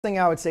Thing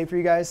I would say for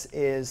you guys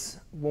is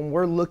when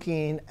we're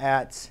looking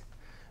at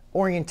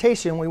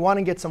orientation, we want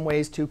to get some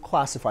ways to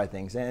classify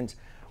things. And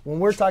when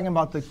we're talking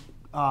about the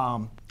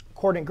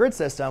coordinate grid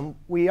system,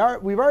 we've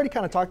already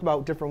kind of talked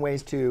about different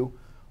ways to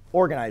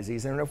organize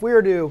these. And if we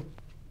were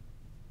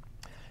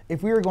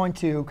going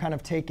to kind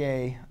of take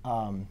a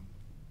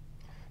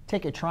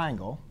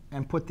triangle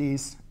and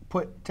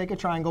take a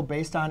triangle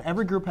based on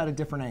every group had a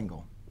different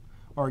angle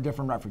or a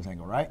different reference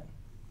angle, right?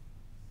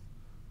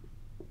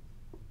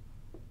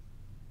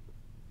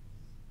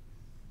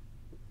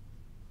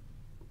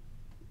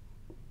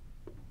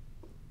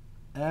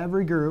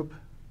 Every group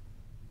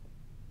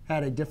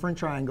had a different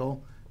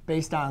triangle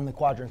based on the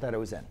quadrant that it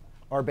was in,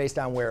 or based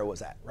on where it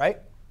was at, right?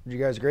 Would you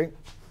guys agree?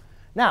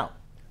 Now,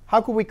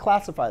 how could we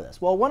classify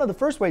this? Well, one of the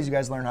first ways you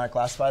guys learned how to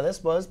classify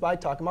this was by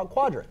talking about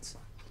quadrants,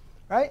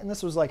 right? And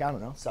this was like, I don't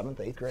know, 7th,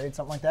 8th grade,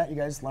 something like that. You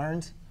guys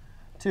learned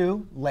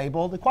to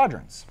label the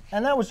quadrants.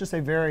 And that was just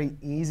a very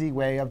easy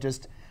way of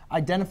just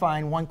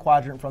identifying one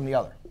quadrant from the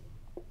other.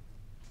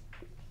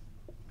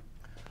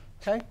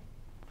 OK?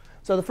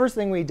 So the first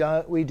thing we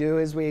do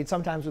is we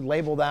sometimes would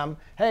label them.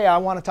 Hey, I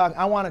want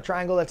a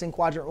triangle that's in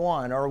quadrant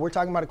 1, or we're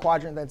talking about a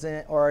quadrant that's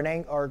in, or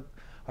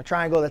a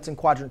triangle that's in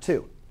quadrant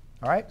 2.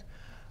 All right?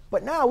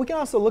 But now we can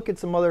also look at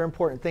some other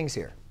important things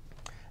here.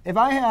 If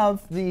I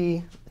have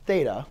the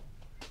theta,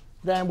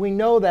 then we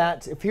know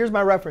that if here's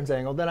my reference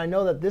angle, then I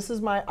know that this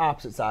is my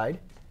opposite side,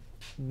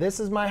 this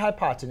is my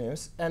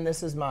hypotenuse, and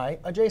this is my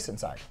adjacent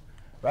side.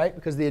 Right?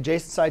 Because the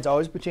adjacent side is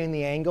always between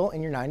the angle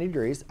and your 90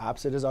 degrees.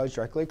 Opposite is always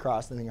directly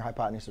across, and then your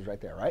hypotenuse is right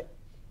there, right?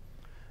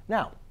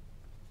 Now,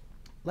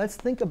 let's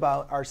think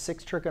about our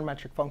 6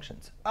 trigonometric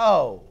functions.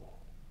 Oh,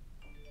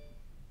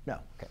 no.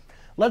 OK.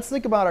 Let's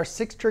think about our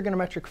 6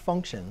 trigonometric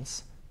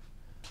functions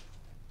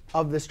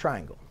of this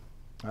triangle.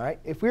 All right?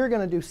 If we were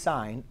going to do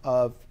sine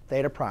of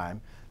theta prime,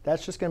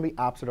 that's just going to be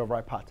opposite over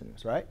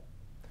hypotenuse, right?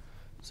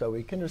 So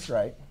we can just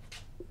write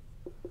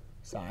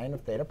sine of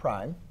theta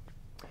prime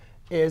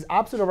is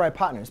opposite over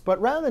hypotenuse. But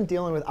rather than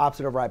dealing with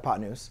opposite over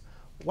hypotenuse,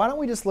 why don't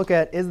we just look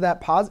at, is that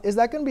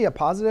going to be a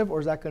positive or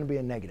is that going to be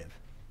a negative?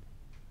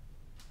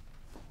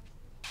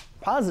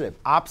 Positive.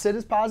 Opposite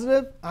is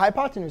positive.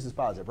 Hypotenuse is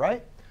positive,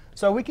 right?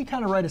 So we could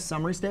kind of write a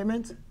summary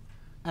statement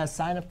as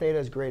sine of theta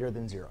is greater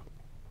than 0.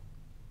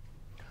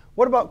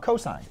 What about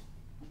cosine?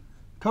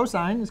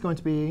 Cosine is going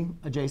to be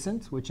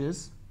adjacent, which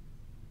is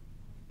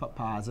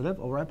positive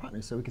over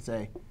hypotenuse. So we could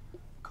say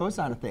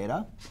cosine of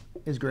theta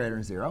is greater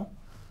than 0.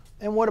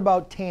 And what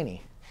about tan? What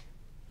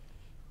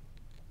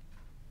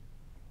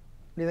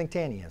do you think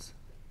tan is?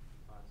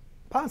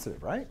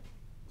 Positive, right?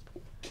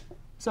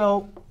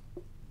 So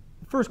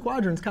first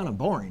quadrant's kind of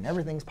boring.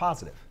 Everything's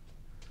positive,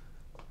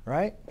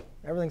 right?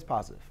 Everything's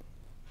positive.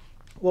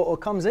 Well,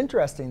 what comes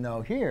interesting, though,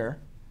 here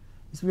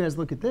is if you guys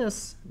look at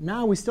this,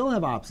 now we still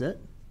have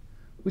opposite.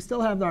 We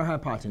still have our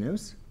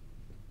hypotenuse.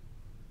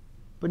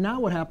 But now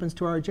what happens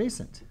to our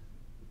adjacent?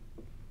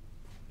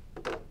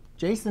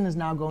 Adjacent is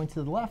now going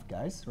to the left,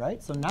 guys,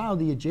 right? So now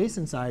the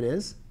adjacent side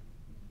is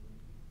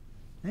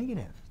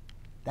negative.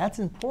 That's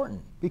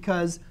important,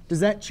 because does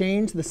that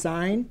change the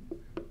sign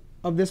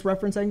of this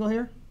reference angle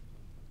here?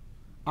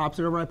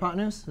 Opposite over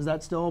hypotenuse, is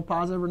that still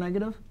positive or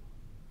negative?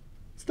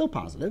 Still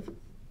positive.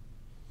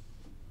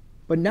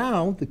 But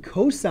now the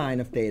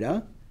cosine of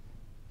theta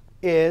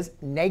is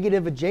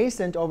negative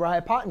adjacent over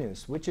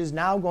hypotenuse, which is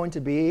now going to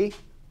be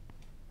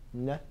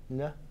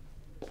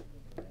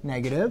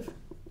negative.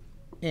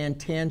 And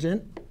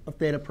tangent of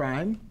theta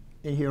prime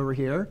in here over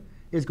here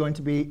is going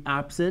to be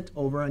opposite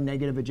over a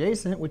negative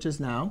adjacent, which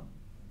is now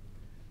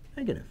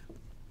negative.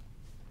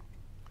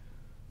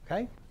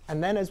 OK?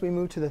 And then as we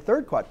move to the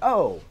third quad,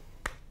 oh,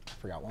 I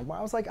forgot one more.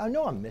 I was like, I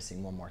know I'm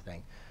missing one more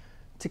thing.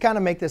 To kind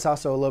of make this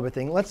also a little bit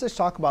thing, let's just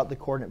talk about the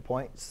coordinate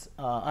points.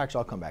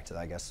 Actually, I'll come back to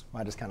that, I guess.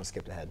 I just kind of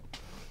skipped ahead.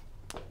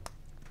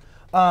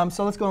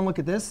 So let's go and look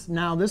at this.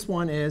 Now, this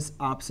one is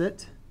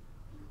opposite,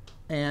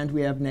 and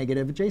we have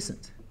negative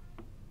adjacent.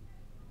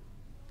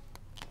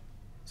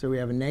 So we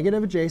have a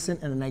negative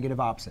adjacent and a negative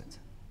opposite.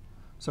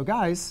 So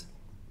guys,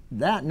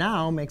 that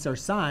now makes our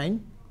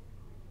sine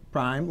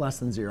prime less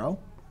than 0.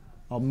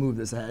 I'll move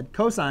this ahead.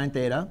 Cosine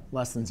theta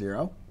less than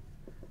 0.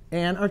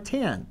 And our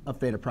tan of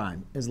theta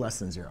prime is less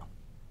than 0.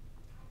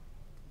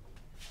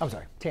 I'm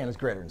sorry, tan is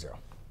greater than 0.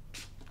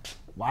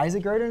 Why is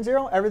it greater than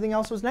 0? Everything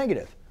else was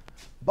negative.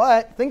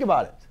 But think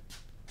about it.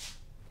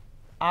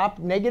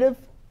 Negative,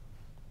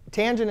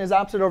 tangent is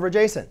opposite over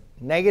adjacent.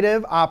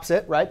 Negative,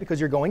 opposite, right, because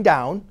you're going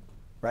down.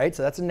 Right?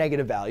 So that's a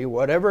negative value.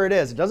 Whatever it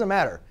is, it doesn't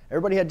matter.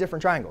 Everybody had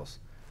different triangles.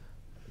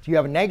 So you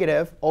have a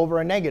negative over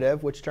a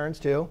negative, which turns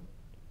to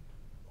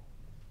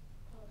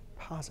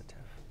positive.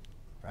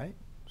 Right?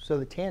 So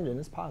the tangent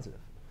is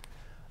positive.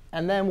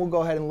 And then we'll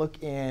go ahead and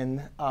look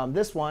in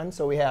this one.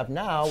 So we have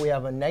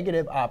a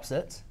negative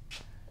opposite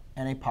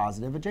and a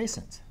positive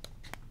adjacent.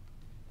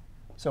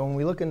 So when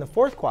we look in the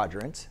fourth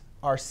quadrant,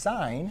 our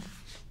sine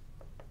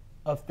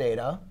of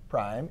theta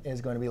prime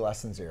is going to be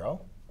less than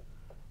 0.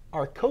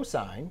 Our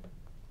cosine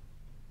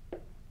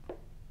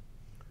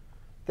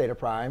theta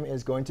prime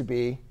is going to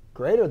be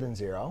greater than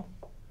 0.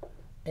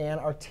 And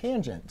our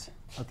tangent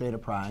of theta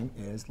prime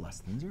is less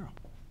than 0.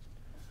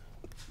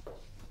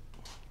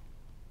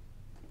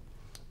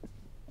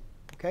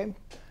 OK?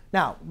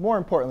 Now, more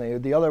importantly,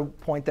 the other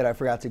point that I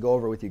forgot to go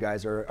over with you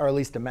guys, or at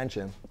least to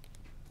mention,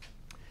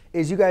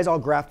 is you guys all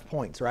graphed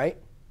points, right?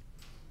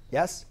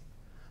 Yes?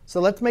 So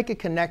let's make a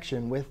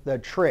connection with the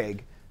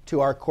trig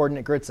to our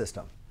coordinate grid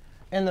system.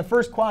 In the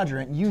first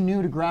quadrant, you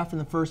knew to graph in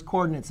the first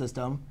coordinate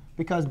system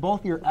because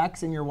both your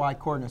x and your y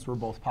coordinates were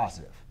both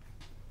positive.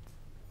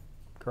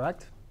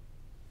 Correct?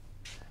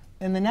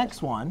 In the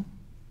next one,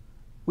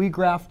 we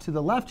graphed to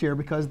the left here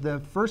because the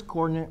first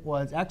coordinate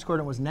was x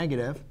coordinate was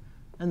negative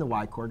and the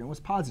y coordinate was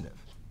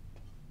positive.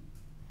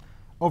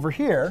 Over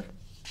here,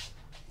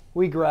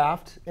 we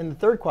graphed in the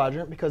third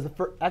quadrant because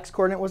the x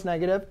coordinate was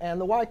negative and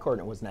the y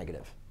coordinate was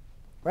negative.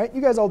 Right?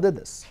 You guys all did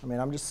this. I mean,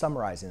 I'm just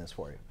summarizing this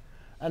for you.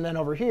 And then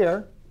over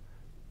here,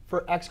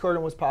 for x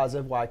coordinate was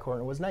positive, y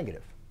coordinate was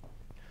negative.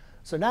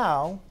 So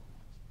now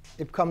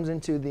it comes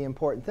into the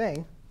important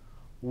thing.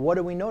 What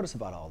do we notice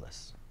about all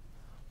this?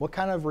 What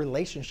kind of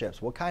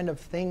relationships, what kind of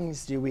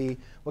things do we,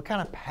 what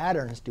kind of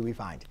patterns do we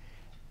find?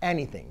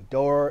 Anything.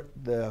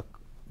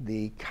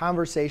 The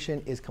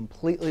conversation is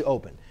completely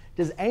open.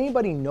 Does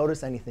anybody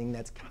notice anything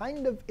that's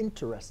kind of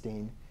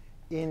interesting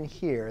in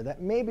here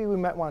that maybe we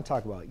might want to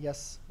talk about?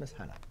 Yes, Ms.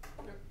 Hannah.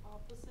 They're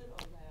opposite of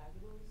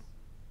diagonals.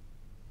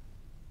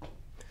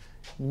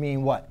 You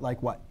mean what?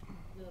 Like what?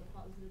 The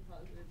positive,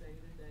 positive,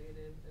 negative,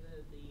 negative, and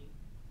then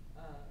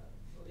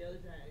on the other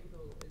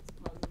diagonal, it's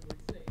positive where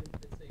it's negative,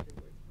 it's negative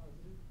where it's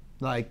positive.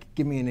 Like,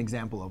 give me an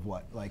example of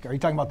what? Like, are you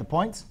talking about the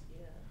points?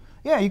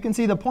 Yeah. Yeah, you can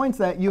see the points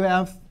that you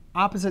have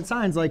opposite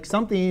signs. Like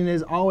something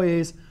is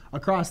always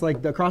across,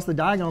 like across the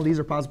diagonal, these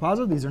are positive,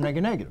 positive, these are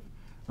negative, negative,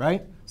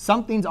 right?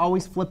 Something's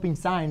always flipping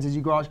signs as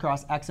you go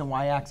across x and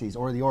y axes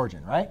or the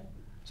origin, right?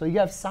 So you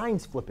have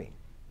signs flipping.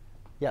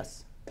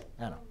 Yes,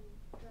 Anna.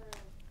 The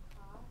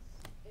cos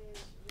is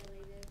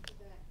related to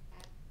the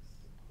x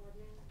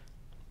coordinate.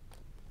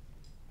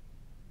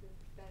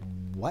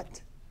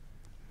 What?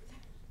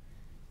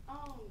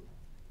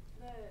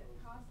 The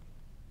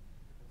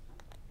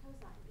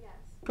cosine, yes.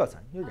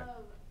 Cosine, you're good. Of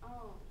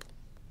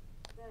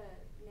the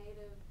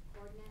negative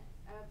coordinate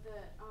of the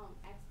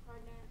x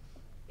coordinate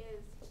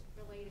is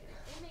related.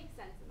 It makes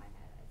sense in my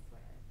head, I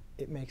swear.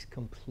 It makes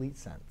complete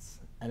sense.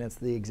 And it's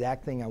the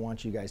exact thing I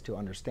want you guys to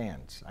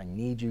understand. I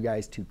need you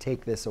guys to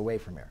take this away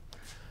from here.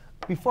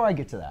 Before I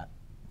get to that,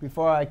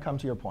 before I come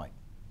to your point,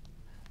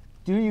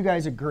 do you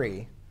guys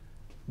agree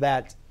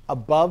that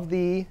above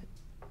the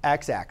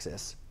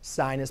x-axis,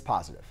 sine is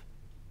positive?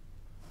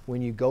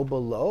 When you go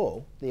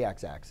below the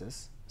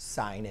x-axis,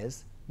 sine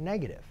is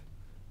negative,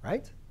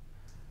 right?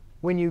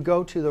 When you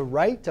go to the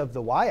right of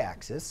the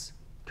y-axis,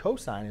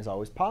 cosine is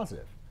always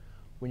positive.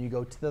 When you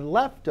go to the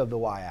left of the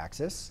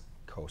y-axis,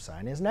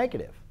 cosine is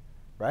negative,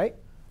 right?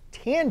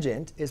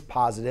 Tangent is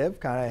positive,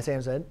 kind of as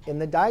Sam said, in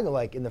the diagonal,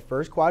 like in the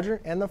first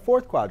quadrant and the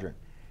fourth quadrant.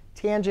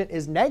 Tangent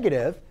is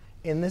negative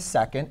in the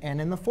second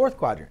and in the fourth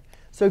quadrant.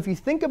 So if you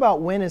think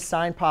about when is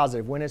sine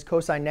positive, when is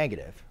cosine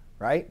negative,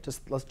 right?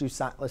 Just let's do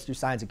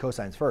sines and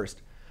cosines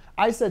first.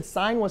 I said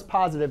sine was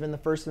positive in the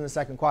first and the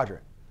second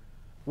quadrant.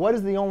 What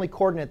is the only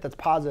coordinate that's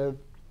positive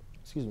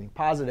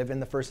in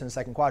the first and the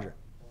second quadrant?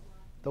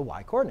 The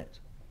y coordinate.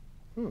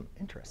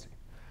 Interesting.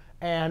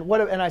 And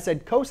I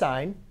said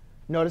cosine.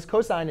 Notice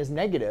cosine is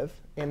negative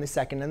in the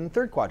second and the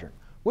third quadrant.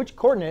 Which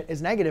coordinate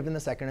is negative in the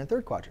second and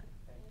third quadrant?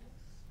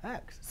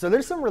 X. So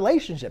there's some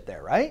relationship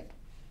there, right?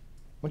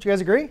 Wouldn't you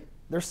guys agree?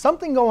 There's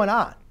something going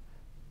on.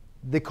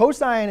 The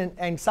cosine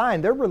and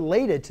sine, they're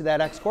related to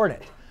that x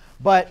coordinate.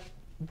 But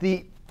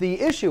the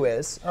issue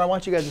is, or I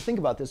want you guys to think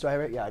about this. Do I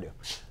have it? Yeah, I do.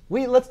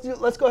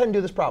 Let's go ahead and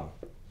do this problem.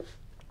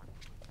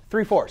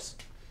 3/4,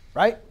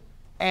 right?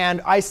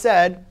 And I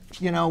said,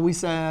 we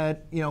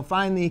said,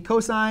 find the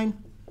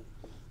cosine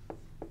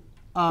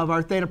of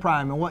our theta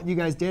prime. And what you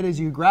guys did is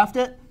you graphed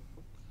it.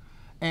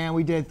 And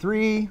we did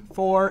 3,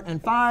 4,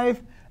 and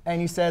 5.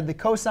 And you said the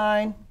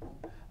cosine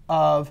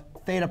of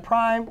theta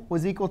prime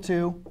was equal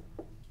to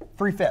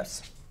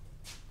 3/5.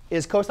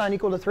 Is cosine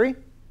equal to 3?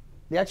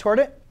 The x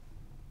coordinate?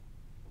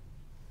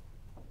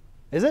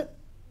 Is it?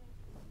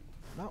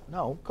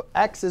 No.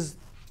 X is,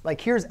 like,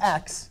 here's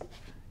x.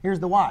 Here's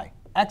the y.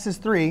 X is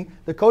 3.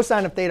 The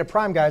cosine of theta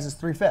prime, guys, is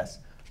 3/5.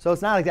 So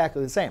it's not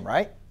exactly the same,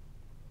 right?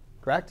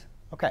 Correct?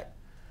 OK.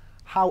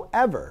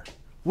 However,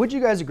 would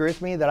you guys agree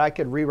with me that I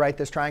could rewrite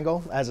this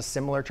triangle as a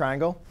similar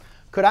triangle?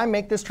 Could I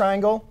make this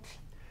triangle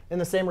in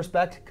the same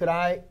respect?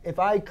 If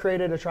I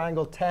created a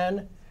triangle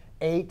 10,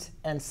 8,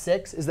 and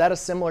 6, is that a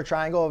similar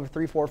triangle of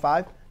 3, 4,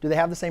 5? Do they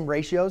have the same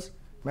ratios?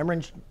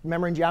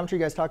 Remember in geometry,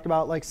 you guys talked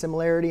about like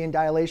similarity and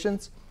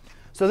dilations?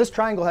 So this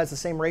triangle has the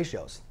same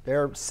ratios.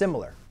 They're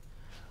similar.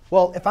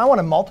 Well, if I want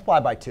to multiply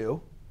by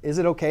 2, is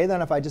it OK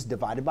then if I just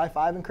divided by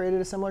 5 and created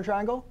a similar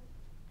triangle?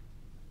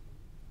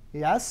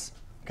 Yes?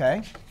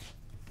 OK.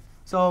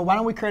 So why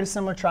don't we create a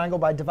similar triangle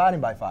by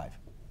dividing by 5?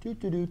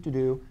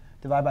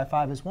 Divide by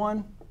 5 is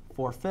 1,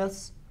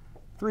 4/5,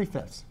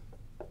 3/5.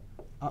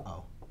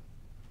 Uh-oh.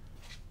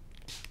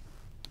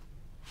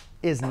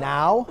 Is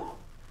now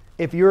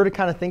if you were to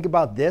kind of think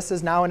about this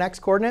as now an x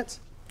coordinates,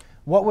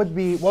 what would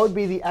be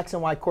the x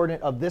and y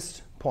coordinate of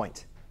this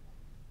point?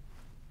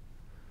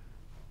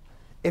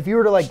 If you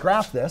were to like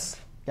graph this,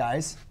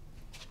 guys,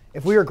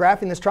 if we were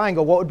graphing this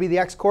triangle, what would be the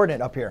x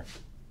coordinate up here?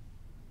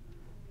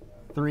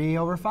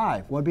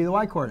 3/5. What would be the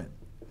y coordinate?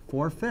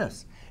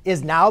 4/5.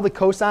 Is now the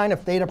cosine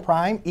of theta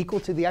prime equal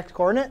to the x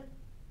coordinate?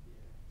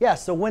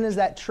 Yes. So when is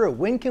that true?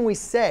 When can we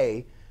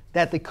say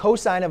that the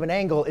cosine of an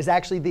angle is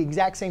actually the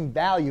exact same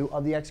value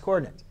of the x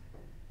coordinate?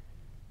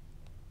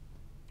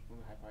 When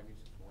the hypotenuse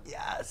is 1.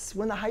 Yes,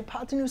 when the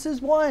hypotenuse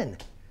is 1.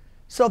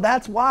 So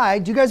that's why,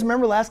 do you guys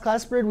remember last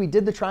class period we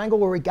did the triangle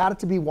where we got it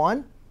to be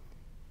 1?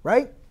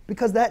 Right?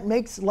 Because that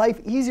makes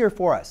life easier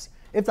for us.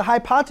 If the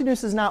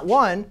hypotenuse is not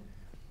 1,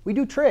 we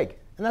do trig,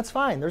 and that's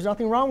fine. There's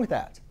nothing wrong with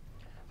that.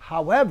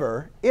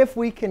 However, if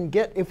we can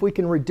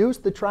reduce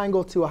the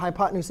triangle to a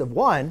hypotenuse of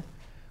 1,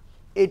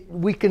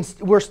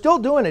 we're still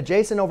doing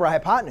adjacent over a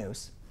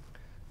hypotenuse,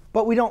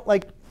 but we don't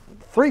like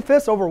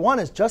 3/5 over 1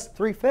 is just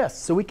 3/5.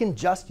 So we can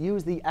just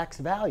use the x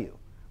value.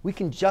 We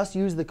can just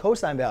use the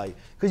cosine value.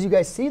 Because you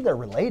guys see they're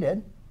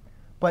related.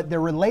 But they're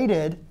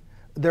related,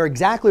 they're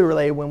exactly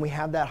related when we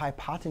have that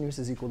hypotenuse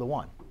is equal to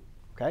 1.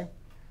 OK?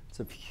 It's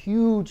a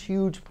huge,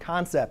 huge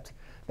concept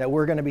that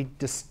we're going to be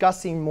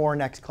discussing more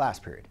next class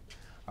period.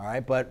 All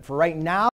right? But for right now,